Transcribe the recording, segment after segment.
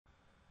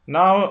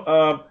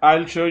Now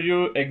I'll show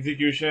you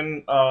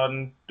execution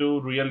on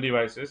two real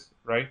devices,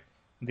 right?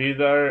 These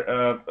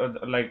are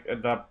like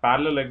the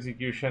parallel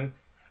execution.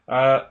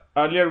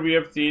 Earlier we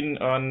have seen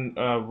on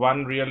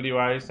one real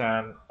device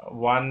and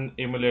one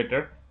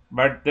emulator,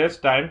 but this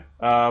time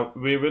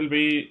we will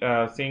be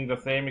seeing the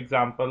same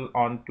example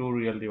on two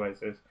real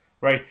devices,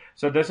 right?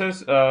 So this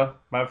is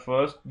my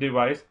first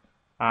device,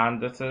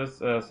 and this is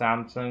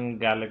Samsung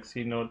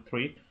Galaxy Note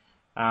 3,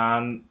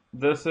 and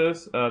this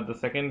is the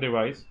second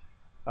device.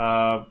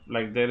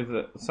 Like there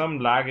is some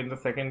lag in the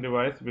second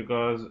device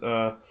because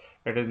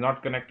it is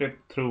not connected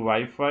through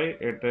Wi-Fi.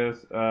 It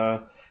is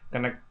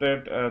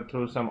connected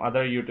through some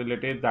other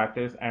utility, that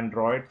is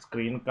Android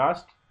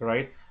screencast,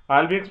 right?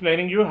 I'll be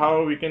explaining you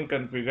how we can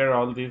configure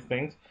all these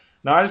things.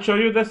 Now I'll show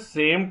you the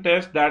same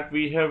test that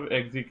we have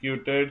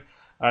executed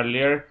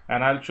earlier,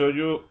 and I'll show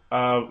you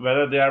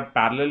whether they are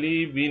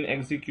parallelly being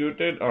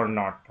executed or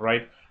not,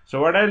 right?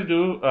 So what I'll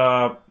do,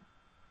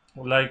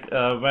 when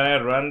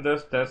I run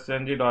this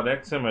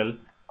testng.xml,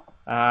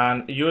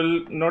 and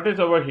you'll notice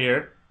over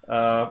here,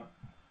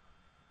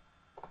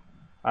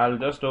 I'll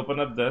just open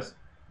up this,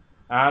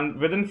 and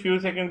within few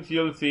seconds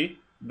you'll see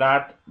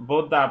that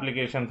both the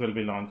applications will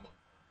be launched.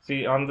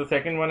 See, on the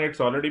second one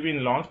it's already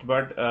been launched,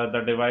 but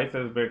the device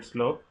is a bit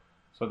slow,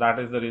 so that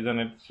is the reason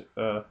it's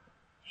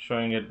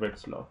showing it a bit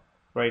slow,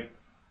 right?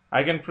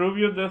 I can prove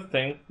you this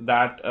thing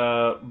that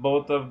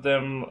both of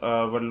them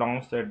were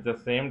launched at the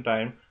same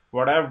time.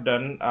 What I've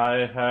done,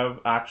 I have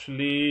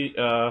actually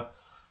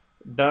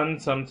done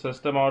some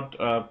system out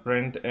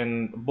print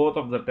in both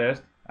of the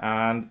tests,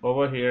 and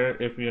over here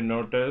if you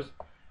notice,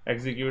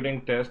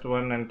 executing test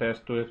 1 and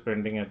test 2 is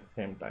printing at the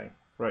same time,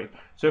 right?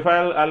 So if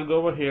I'll go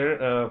over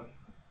here,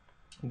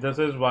 this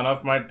is one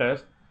of my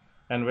tests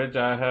in which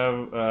I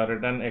have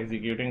written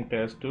executing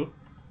test 2.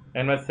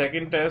 In my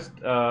second test,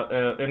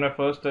 in my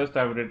first test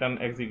I've written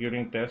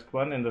executing test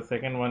 1, in the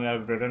second one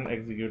I've written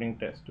executing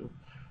test 2.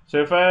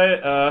 So if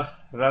I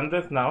run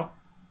this now,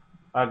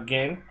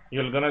 again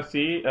you're gonna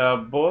see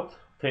both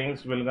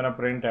things will gonna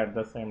print at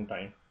the same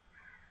time.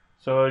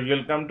 So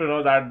you'll come to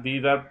know that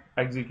these are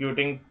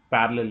executing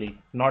parallelly,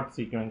 not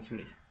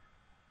sequentially.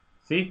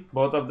 See,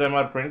 both of them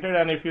are printed,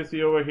 and if you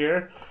see over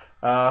here,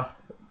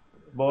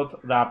 both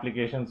the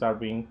applications are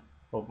being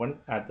opened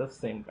at the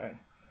same time.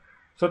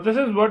 So this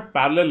is what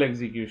parallel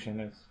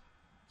execution is.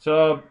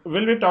 So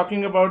we'll be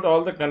talking about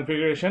all the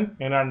configuration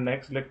in our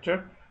next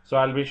lecture. So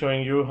I'll be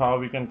showing you how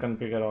we can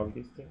configure all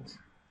these things.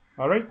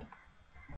 All right.